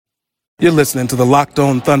You're listening to the Locked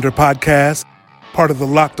On Thunder podcast, part of the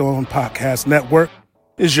Locked On Podcast Network.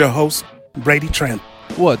 Is your host, Brady Trent.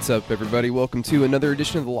 What's up, everybody? Welcome to another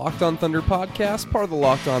edition of the Locked On Thunder podcast, part of the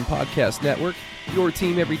Locked On Podcast Network, your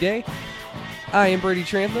team every day. I am Brady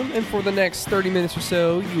Trantham, and for the next 30 minutes or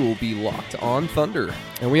so, you will be Locked On Thunder.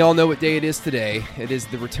 And we all know what day it is today. It is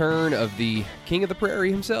the return of the King of the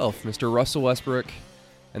Prairie himself, Mr. Russell Westbrook,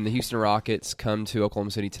 and the Houston Rockets come to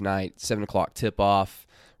Oklahoma City tonight, 7 o'clock tip-off.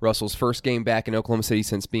 Russell's first game back in Oklahoma City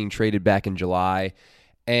since being traded back in July,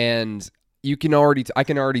 and I can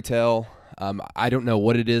already tell. I don't know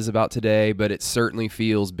what it is about today, but it certainly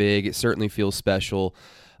feels big. It certainly feels special.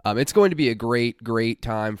 It's going to be a great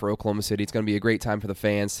time for Oklahoma City. It's going to be a great time for the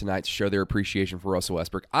fans tonight to show their appreciation for Russell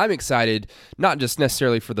Westbrook. I'm excited, not just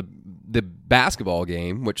necessarily for the basketball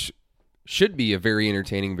game, which should be a very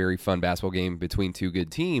entertaining, very fun basketball game between two good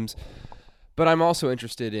teams, but I'm also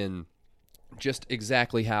interested in just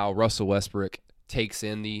exactly how Russell Westbrook takes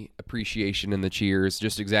in the appreciation and the cheers,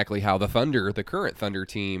 just exactly how the Thunder, the current Thunder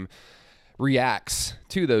team, reacts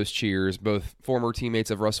to those cheers, both former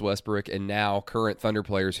teammates of Russell Westbrook and now current Thunder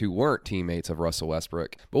players who weren't teammates of Russell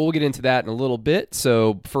Westbrook. But we'll get into that in a little bit.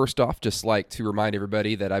 So first off, just like to remind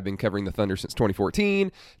everybody that I've been covering the Thunder since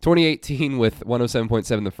 2014, 2018 with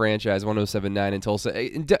 107.7 The Franchise, 107.9 in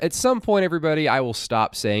Tulsa. At some point, everybody, I will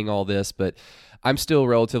stop saying all this, but I'm still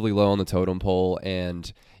relatively low on the totem pole,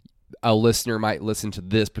 and a listener might listen to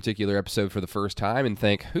this particular episode for the first time and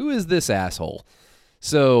think, who is this asshole?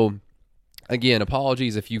 So, again,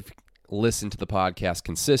 apologies if you've listened to the podcast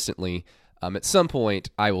consistently. At some point,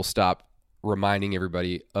 I will stop reminding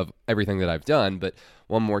everybody of everything that I've done, but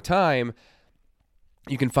one more time,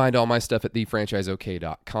 you can find all my stuff at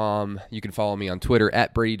thefranchiseok.com. You can follow me on Twitter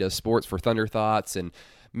at BradyDoesSports for Thunder Thoughts and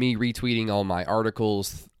me retweeting all my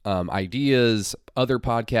articles, ideas, other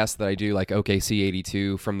podcasts that I do like OKC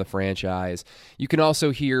 82 from the franchise. You can also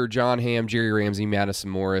hear John Hamm, Jerry Ramsey, Madison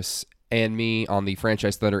Morris, and me on the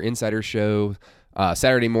Franchise Thunder Insider Show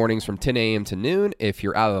Saturday mornings from 10 a.m. to noon. If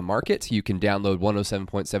you're out of the market, you can download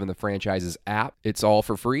 107.7 The Franchise's app. It's all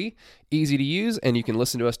for free, easy to use, and you can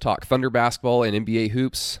listen to us talk Thunder basketball and NBA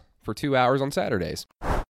hoops for 2 hours on Saturdays.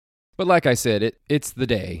 But like I said, it's the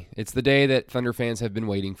day. It's the day that Thunder fans have been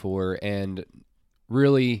waiting for, and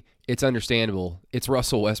really, it's understandable. It's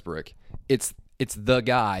Russell Westbrook. It's the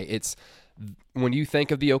guy. It's when you think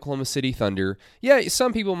of the Oklahoma City Thunder, yeah,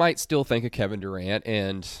 some people might still think of Kevin Durant,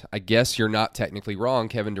 and I guess you're not technically wrong.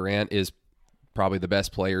 Kevin Durant is probably the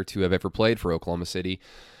best player to have ever played for Oklahoma City.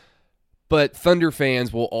 But Thunder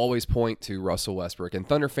fans will always point to Russell Westbrook, and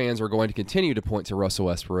Thunder fans are going to continue to point to Russell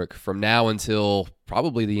Westbrook from now until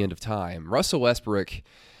probably the end of time. Russell Westbrook,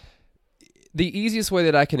 the easiest way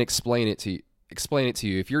that I can explain it to you,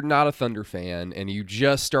 if you're not a Thunder fan and you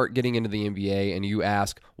just start getting into the NBA and you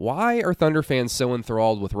ask, why are Thunder fans so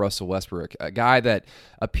enthralled with Russell Westbrook, a guy that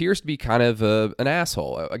appears to be kind of an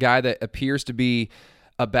asshole, a guy that appears to be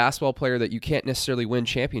a basketball player that you can't necessarily win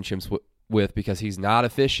championships with because he's not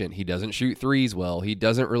efficient. He doesn't shoot threes well. He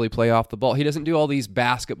doesn't really play off the ball. He doesn't do all these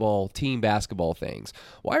team basketball things.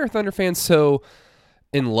 Why are Thunder fans so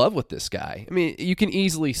in love with this guy? I mean, you can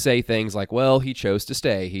easily say things like, well, he chose to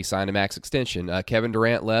stay. He signed a max extension. Kevin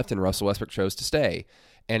Durant left and Russell Westbrook chose to stay.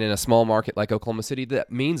 And in a small market like Oklahoma City,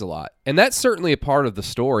 that means a lot. And that's certainly a part of the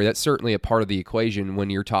story. That's certainly a part of the equation when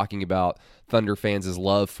you're talking about Thunder fans'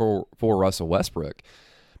 love for Russell Westbrook.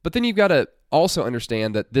 But then you've got to also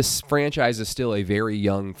understand that this franchise is still a very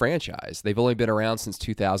young franchise. They've only been around since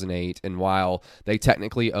 2008, and while they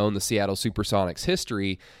technically own the Seattle Supersonics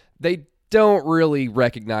history, they don't really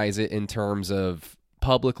recognize it in terms of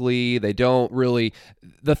publicly. They don't really,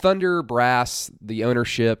 the Thunder brass, the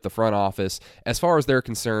ownership, the front office, as far as they're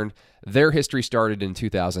concerned, their history started in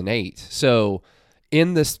 2008. So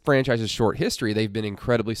in this franchise's short history, they've been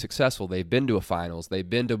incredibly successful. They've been to a finals. They've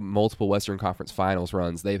been to multiple Western Conference finals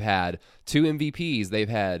runs. They've had 2 MVPs. They've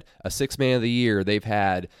had a 6th Man of the Year. They've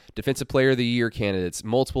had Defensive Player of the Year candidates,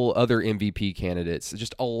 multiple other MVP candidates,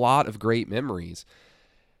 just a lot of great memories.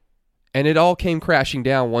 And it all came crashing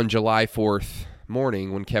down one July 4th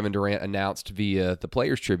morning when Kevin Durant announced via the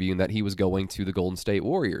Players Tribune that he was going to the Golden State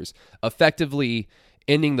Warriors, effectively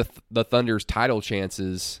ending the Thunder's title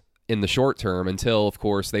chances in the short term until, of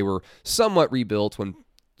course, they were somewhat rebuilt when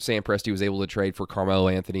Sam Presti was able to trade for Carmelo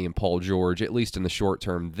Anthony and Paul George, at least in the short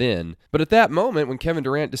term then. But at that moment, when Kevin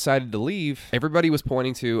Durant decided to leave, everybody was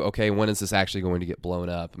pointing to, okay, when is this actually going to get blown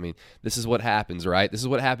up? I mean, this is what happens, right? This is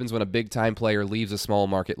what happens when a big-time player leaves a small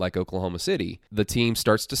market like Oklahoma City. The team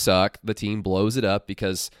starts to suck. The team blows it up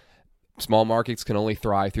because small markets can only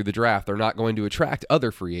thrive through the draft. They're not going to attract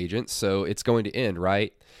other free agents, so it's going to end,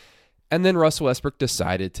 right? And then Russell Westbrook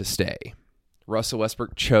decided to stay. Russell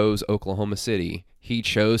Westbrook chose Oklahoma City. He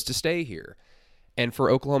chose to stay here. And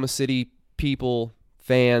for Oklahoma City people,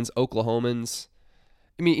 fans, Oklahomans,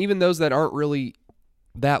 I mean, even those that aren't really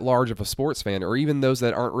that large of a sports fan, or even those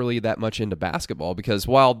that aren't really that much into basketball, because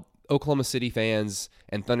while Oklahoma City fans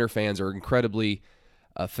and Thunder fans are incredibly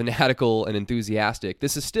fanatical and enthusiastic,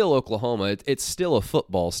 this is still Oklahoma. It's still a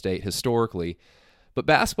football state historically. But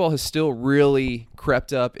basketball has still really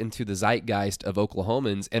crept up into the zeitgeist of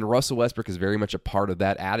Oklahomans, and Russell Westbrook is very much a part of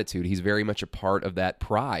that attitude. He's very much a part of that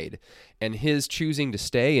pride. And his choosing to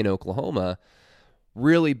stay in Oklahoma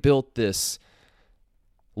really built this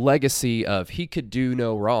legacy of he could do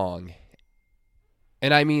no wrong.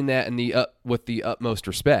 And I mean that with the utmost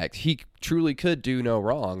respect. He truly could do no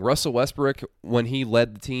wrong. Russell Westbrook, when he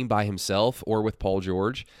led the team by himself or with Paul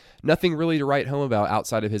George, nothing really to write home about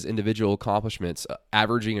outside of his individual accomplishments,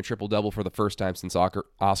 averaging a triple-double for the first time since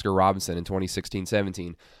Oscar Robinson in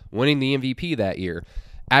 2016-17, winning the MVP that year,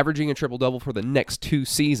 averaging a triple-double for the next 2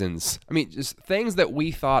 seasons. I mean, just things that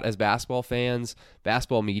we thought as basketball fans,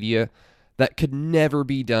 basketball media, that could never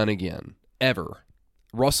be done again, ever.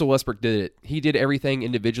 Russell Westbrook did it. He did everything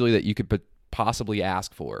individually that you could possibly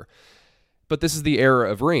ask for. But this is the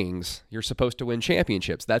era of rings. You're supposed to win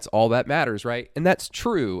championships. That's all that matters, right? And that's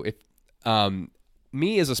true. If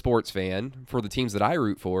me as a sports fan, for the teams that I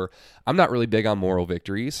root for, I'm not really big on moral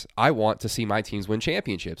victories. I want to see my teams win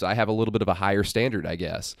championships. I have a little bit of a higher standard, I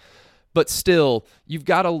guess. But still, you've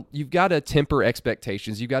got to temper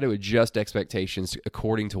expectations. You've got to adjust expectations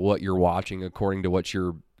according to what you're watching, according to what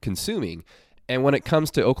you're consuming. And when it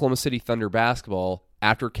comes to Oklahoma City Thunder basketball,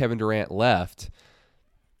 after Kevin Durant left,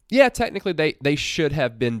 yeah, technically they should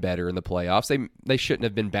have been better in the playoffs. They shouldn't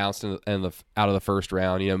have been bounced out of the first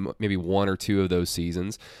round, maybe 1 or 2 of those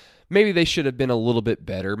seasons. Maybe they should have been a little bit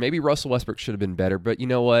better. Maybe Russell Westbrook should have been better. But you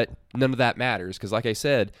know what? None of that matters because, like I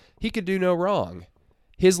said, he could do no wrong.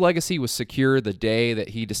 His legacy was secure the day that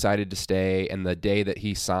he decided to stay and the day that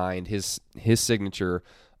he signed his signature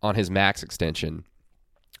on his max extension.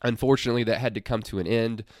 Unfortunately, that had to come to an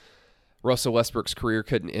end. Russell Westbrook's career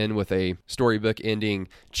couldn't end with a storybook-ending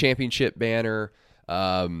championship banner,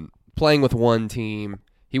 playing with one team.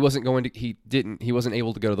 He wasn't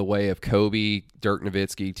able to go the way of Kobe, Dirk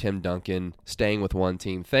Nowitzki, Tim Duncan, staying with one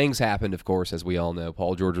team. Things happened, of course, as we all know.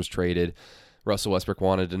 Paul George was traded. Russell Westbrook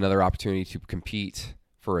wanted another opportunity to compete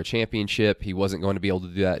for a championship. He wasn't going to be able to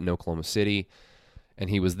do that in Oklahoma City, and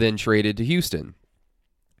he was then traded to Houston.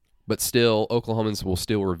 But still, Oklahomans will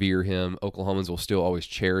still revere him. Oklahomans will still always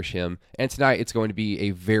cherish him. And tonight, it's going to be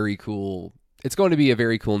a very cool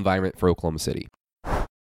environment for Oklahoma City.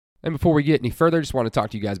 And before we get any further, I just want to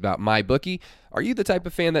talk to you guys about MyBookie. Are you the type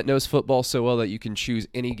of fan that knows football so well that you can choose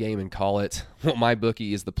any game and call it? Well,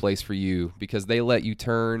 MyBookie is the place for you because they let you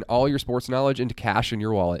turn all your sports knowledge into cash in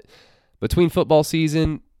your wallet. Between football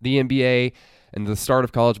season, the NBA, and the start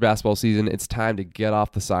of college basketball season, it's time to get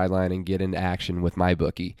off the sideline and get into action with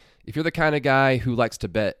MyBookie. If you're the kind of guy who likes to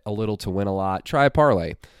bet a little to win a lot, try a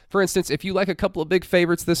parlay. For instance, if you like a couple of big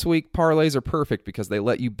favorites this week, parlays are perfect because they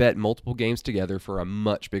let you bet multiple games together for a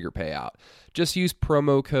much bigger payout. Just use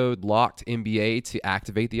promo code LOCKEDNBA to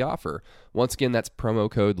activate the offer. Once again, that's promo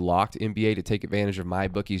code LOCKEDNBA to take advantage of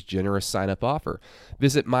MyBookie's generous sign-up offer.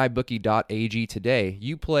 Visit mybookie.ag today.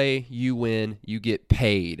 You play, you win, you get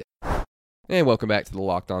paid. And welcome back to the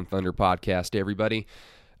Locked On Thunder podcast, everybody.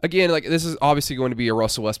 Again, this is obviously going to be a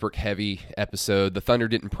Russell Westbrook heavy episode. The Thunder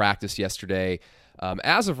didn't practice yesterday.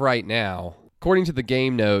 As of right now, according to the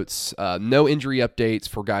game notes, no injury updates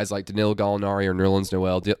for guys like Danilo Gallinari or Nerlens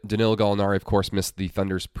Noel. Danilo Gallinari, of course, missed the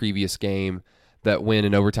Thunder's previous game, that win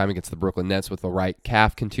in overtime against the Brooklyn Nets with a right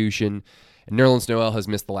calf contusion. And Nerlens Noel has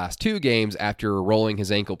missed the last 2 games after rolling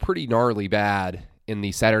his ankle pretty gnarly bad in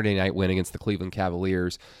the Saturday night win against the Cleveland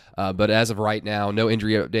Cavaliers. But as of right now, no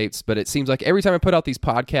injury updates. But it seems like every time I put out these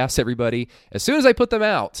podcasts, everybody, as soon as I put them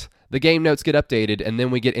out, the game notes get updated, and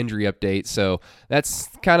then we get injury updates. So that's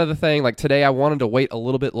kind of the thing. Like today, I wanted to wait a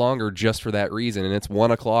little bit longer just for that reason, and it's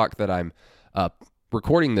 1 o'clock that I'm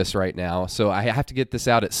recording this right now. So I have to get this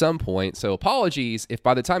out at some point. So apologies if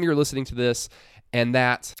by the time you're listening to this and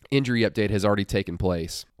that injury update has already taken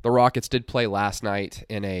place. The Rockets did play last night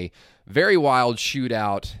in a very wild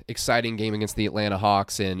shootout, exciting game against the Atlanta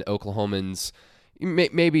Hawks, and Oklahomans,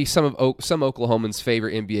 maybe some Oklahomans'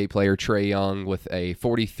 favorite NBA player, Trae Young, with a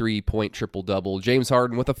 43-point triple-double. James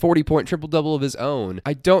Harden with a 40-point triple-double of his own.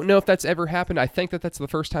 I don't know if that's ever happened. I think that's the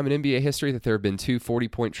first time in NBA history that there have been 2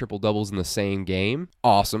 40-point triple-doubles in the same game.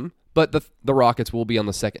 Awesome. But the Rockets will be on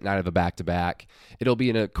the second night of a back-to-back. It'll be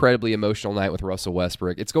an incredibly emotional night with Russell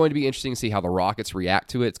Westbrook. It's going to be interesting to see how the Rockets react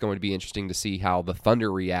to it. It's going to be interesting to see how the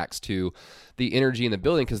Thunder reacts to the energy in the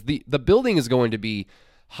building, because the building is going to be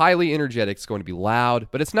highly energetic. It's going to be loud,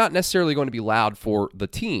 but it's not necessarily going to be loud for the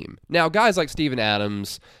team. Now, guys like Steven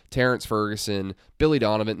Adams, Terrence Ferguson, Billy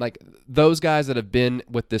Donovan, like those guys that have been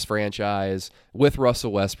with this franchise, with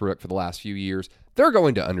Russell Westbrook for the last few years, they're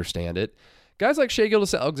going to understand it. Guys like Shai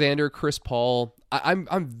Gilgeous-Alexander, Chris Paul,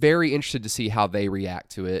 I'm very interested to see how they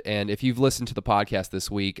react to it. And if you've listened to the podcast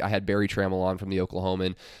this week, I had Barry Trammell on from the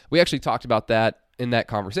Oklahoman. We actually talked about that in that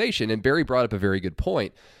conversation, and Barry brought up a very good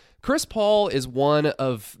point. Chris Paul is one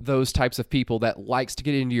of those types of people that likes to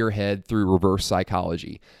get into your head through reverse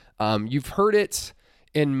psychology. You've heard it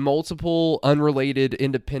in multiple unrelated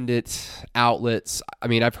independent outlets. I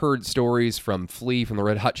mean, I've heard stories from Flea from the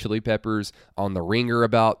Red Hot Chili Peppers on The Ringer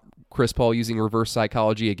about Chris Paul using reverse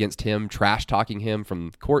psychology against him, trash-talking him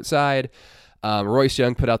from courtside. Royce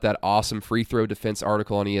Young put out that awesome free throw defense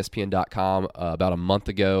article on ESPN.com about a month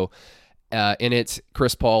ago. In it,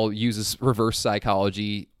 Chris Paul uses reverse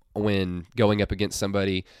psychology when going up against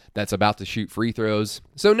somebody that's about to shoot free throws.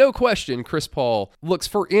 So no question, Chris Paul looks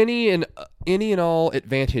for any and all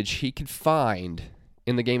advantage he could find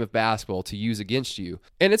in the game of basketball to use against you.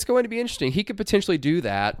 And it's going to be interesting. He could potentially do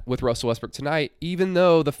that with Russell Westbrook tonight, even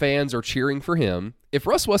though the fans are cheering for him. If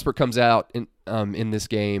Russell Westbrook comes out in this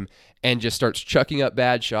game and just starts chucking up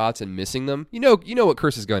bad shots and missing them, you know what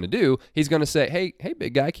Chris is going to do. He's going to say, hey,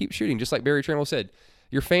 big guy, keep shooting. Just like Barry Trammell said,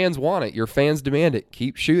 your fans want it. Your fans demand it.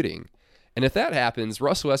 Keep shooting. And if that happens,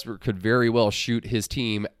 Russell Westbrook could very well shoot his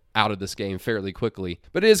team out of this game fairly quickly.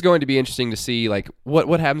 But it is going to be interesting to see like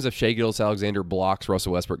what happens if Shai Gilgeous-Alexander blocks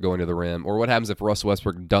Russell Westbrook going to the rim, or what happens if Russell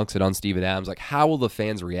Westbrook dunks it on Steven Adams. Like, how will the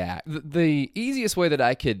fans react? The easiest way that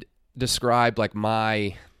I could describe like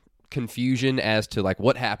my confusion as to like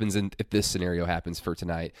what happens if this scenario happens for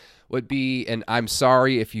tonight would be, and I'm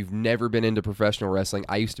sorry if you've never been into professional wrestling.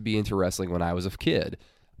 I used to be into wrestling when I was a kid,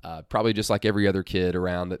 probably just like every other kid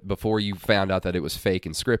around that before you found out that it was fake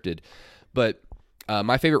and scripted. But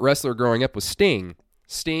my favorite wrestler growing up was Sting.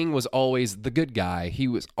 Sting was always the good guy. He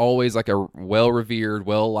was always like a well-revered,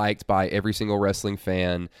 well-liked by every single wrestling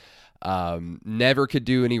fan. Never could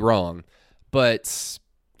do any wrong. But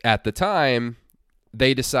at the time,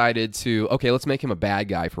 they decided to, okay, let's make him a bad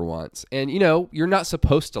guy for once. And, you're not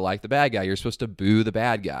supposed to like the bad guy. You're supposed to boo the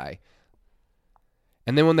bad guy.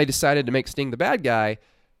 And then when they decided to make Sting the bad guy,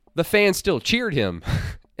 the fans still cheered him.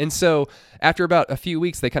 And so after about a few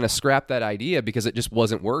weeks, they kind of scrapped that idea because it just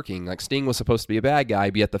wasn't working. Like, Sting was supposed to be a bad guy,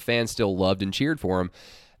 but yet the fans still loved and cheered for him.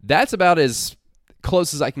 That's about as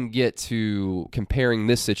close as I can get to comparing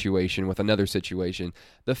this situation with another situation.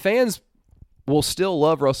 The fans will still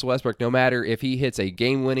love Russell Westbrook no matter if he hits a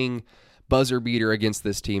game-winning buzzer beater against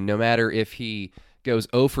this team, no matter if he goes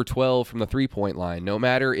 0 for 12 from the three-point line, no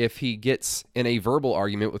matter if he gets in a verbal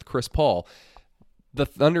argument with Chris Paul. The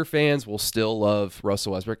Thunder fans will still love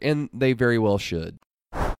Russell Westbrook, and they very well should.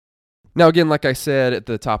 Now, again, like I said at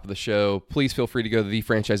the top of the show, please feel free to go to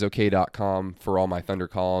thefranchiseok.com for all my Thunder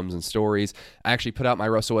columns and stories. I actually put out my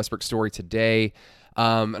Russell Westbrook story today.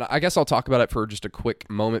 And I guess I'll talk about it for just a quick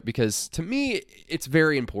moment because to me, it's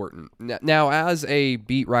very important. Now, as a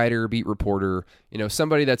beat writer, beat reporter,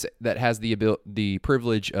 somebody that has the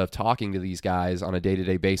privilege of talking to these guys on a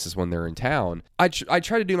day-to-day basis when they're in town, I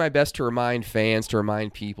try to do my best to remind fans, to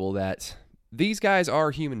remind people that these guys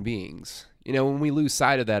are human beings. When we lose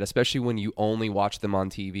sight of that, especially when you only watch them on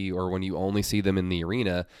TV or when you only see them in the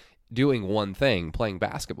arena doing one thing, playing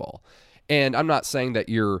basketball. And I'm not saying that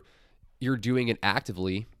you're doing it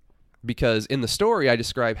actively, because in the story I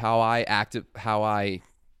describe how I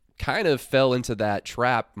kind of fell into that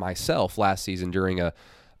trap myself last season during a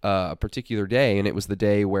particular day, and it was the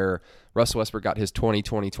day where Russell Westbrook got his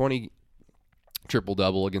 20-20-20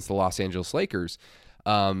 triple-double against the Los Angeles Lakers.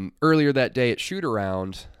 Earlier that day at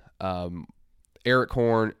shoot-around, Eric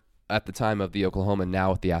Horn, at the time of the Oklahoma,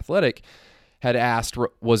 now with the Athletic,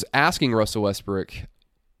 was asking Russell Westbrook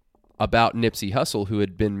about Nipsey Hussle, who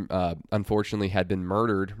had been, unfortunately, had been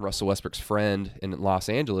murdered, Russell Westbrook's friend in Los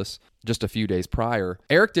Angeles, just a few days prior.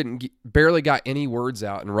 Eric barely got any words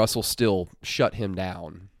out, and Russell still shut him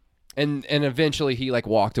down. And eventually he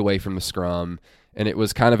walked away from the scrum, and it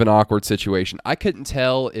was kind of an awkward situation. I couldn't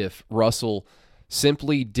tell if Russell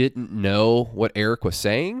simply didn't know what Eric was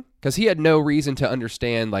saying, because he had no reason to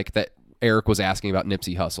understand that Eric was asking about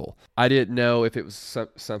Nipsey Hussle. I didn't know if it was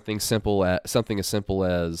something as simple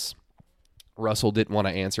as Russell didn't want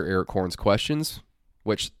to answer Eric Horn's questions,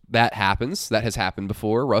 which that happens. That has happened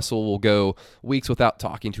before. Russell will go weeks without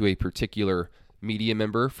talking to a particular media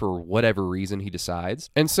member for whatever reason he decides.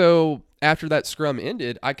 And so after that scrum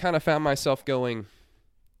ended, I kind of found myself going,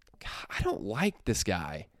 I don't like this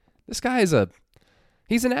guy. This guy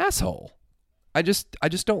he's an asshole. I just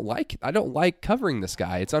don't like covering this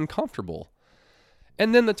guy. It's uncomfortable.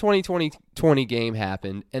 And then the 2020 game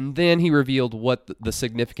happened, and then he revealed what the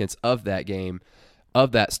significance of that game,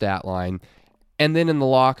 of that stat line. And then in the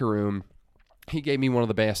locker room, he gave me one of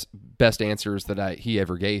the best answers that he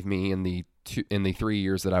ever gave me in the 3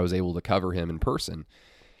 years that I was able to cover him in person.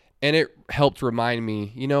 And it helped remind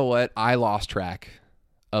me, you know what? I lost track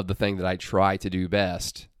of the thing that I try to do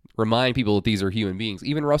best. Remind people that these are human beings.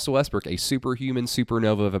 Even Russell Westbrook, a superhuman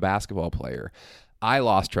supernova of a basketball player. I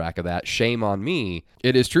lost track of that. Shame on me.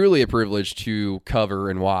 It is truly a privilege to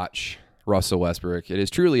cover and watch Russell Westbrook. It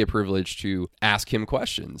is truly a privilege to ask him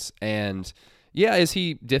questions. And yeah, is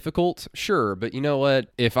he difficult? Sure. But you know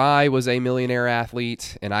what? If I was a millionaire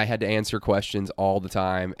athlete and I had to answer questions all the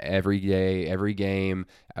time, every day, every game,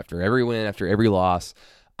 after every win, after every loss,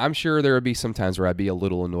 I'm sure there would be some times where I'd be a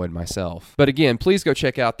little annoyed myself. But again, please go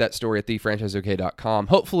check out that story at thefranchiseok.com.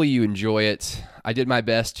 Hopefully you enjoy it. I did my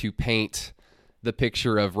best to paint the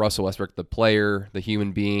picture of Russell Westbrook, the player, the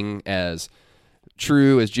human being, as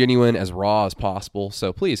true, as genuine, as raw as possible.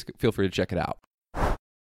 So please feel free to check it out.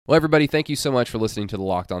 Well, everybody, thank you so much for listening to the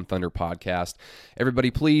Locked On Thunder podcast. Everybody,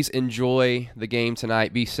 please enjoy the game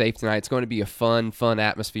tonight. Be safe tonight. It's going to be a fun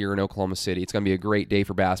atmosphere in Oklahoma City. It's going to be a great day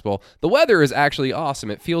for basketball. The weather is actually awesome.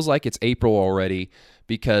 It feels like it's April already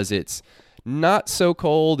because it's not so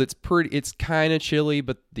cold. It's kind of chilly,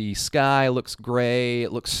 but the sky looks gray.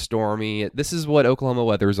 It looks stormy. This is what Oklahoma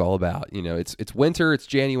weather is all about. You know, it's winter, it's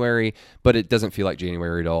January, but it doesn't feel like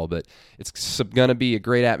January at all. But it's going to be a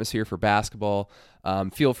great atmosphere for basketball.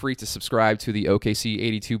 Feel free to subscribe to the OKC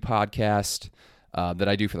 82 podcast that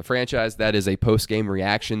I do for the franchise. That is a post-game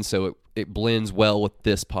reaction, so it blends well with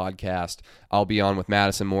this podcast. I'll be on with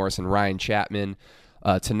Madison Morris and Ryan Chapman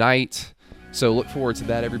tonight. So look forward to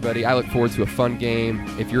that, everybody. I look forward to a fun game.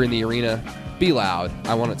 If you're in the arena, be loud.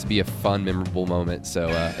 I want it to be a fun, memorable moment. So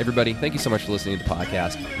everybody, thank you so much for listening to the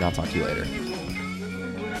podcast, and I'll talk to you later.